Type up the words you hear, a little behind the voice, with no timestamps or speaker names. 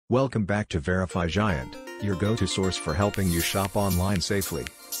Welcome back to Verify Giant, your go-to source for helping you shop online safely.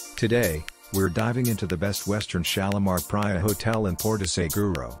 Today, we're diving into the best Western Shalimar Praia hotel in Porto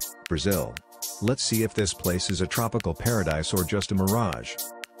Seguro, Brazil. Let's see if this place is a tropical paradise or just a mirage.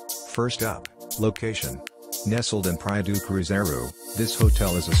 First up, location. Nestled in Praia do Cruzeiro, this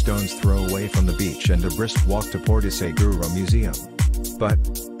hotel is a stone's throw away from the beach and a brisk walk to Porto Seguro Museum. But,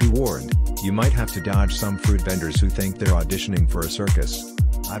 be warned, you might have to dodge some fruit vendors who think they're auditioning for a circus.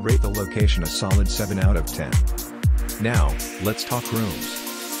 I'd rate the location a solid 7 out of 10. Now, let's talk rooms.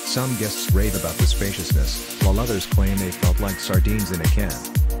 Some guests rave about the spaciousness, while others claim they felt like sardines in a can.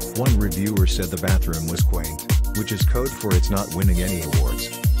 One reviewer said the bathroom was quaint, which is code for it's not winning any awards.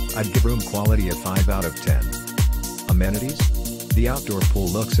 I'd give room quality a 5 out of 10. Amenities? The outdoor pool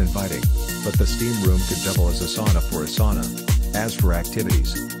looks inviting, but the steam room could double as a sauna for a sauna. As for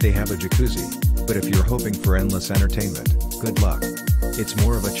activities, they have a jacuzzi, but if you're hoping for endless entertainment, good luck. It's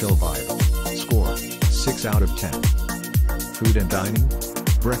more of a chill vibe. Score, 6 out of 10. Food and dining?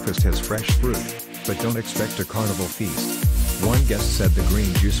 Breakfast has fresh fruit, but don't expect a carnival feast. One guest said the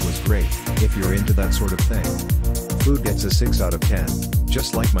green juice was great, if you're into that sort of thing. Food gets a 6 out of 10,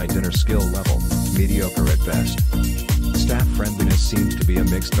 just like my dinner skill level, mediocre at best. Staff friendliness seems to be a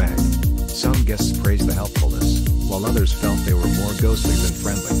mixed bag. Some guests praised the helpfulness, while others felt they were more ghostly than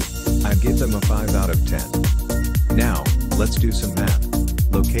friendly. I'd give them a 5 out of 10. Now, let's do some math.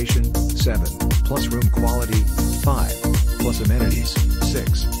 Location, 7, plus room quality, 5, plus amenities,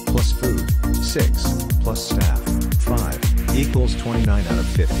 6, plus food, 6, plus staff, 5, equals 29 out of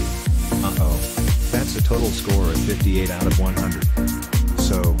 50. That's a total score of 58 out of 100.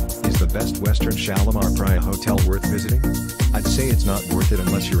 So, is the best Western Shalimar Praia hotel worth visiting? I'd say it's not worth it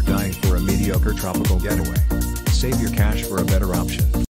unless you're dying for a mediocre tropical getaway. Save your cash for a better option.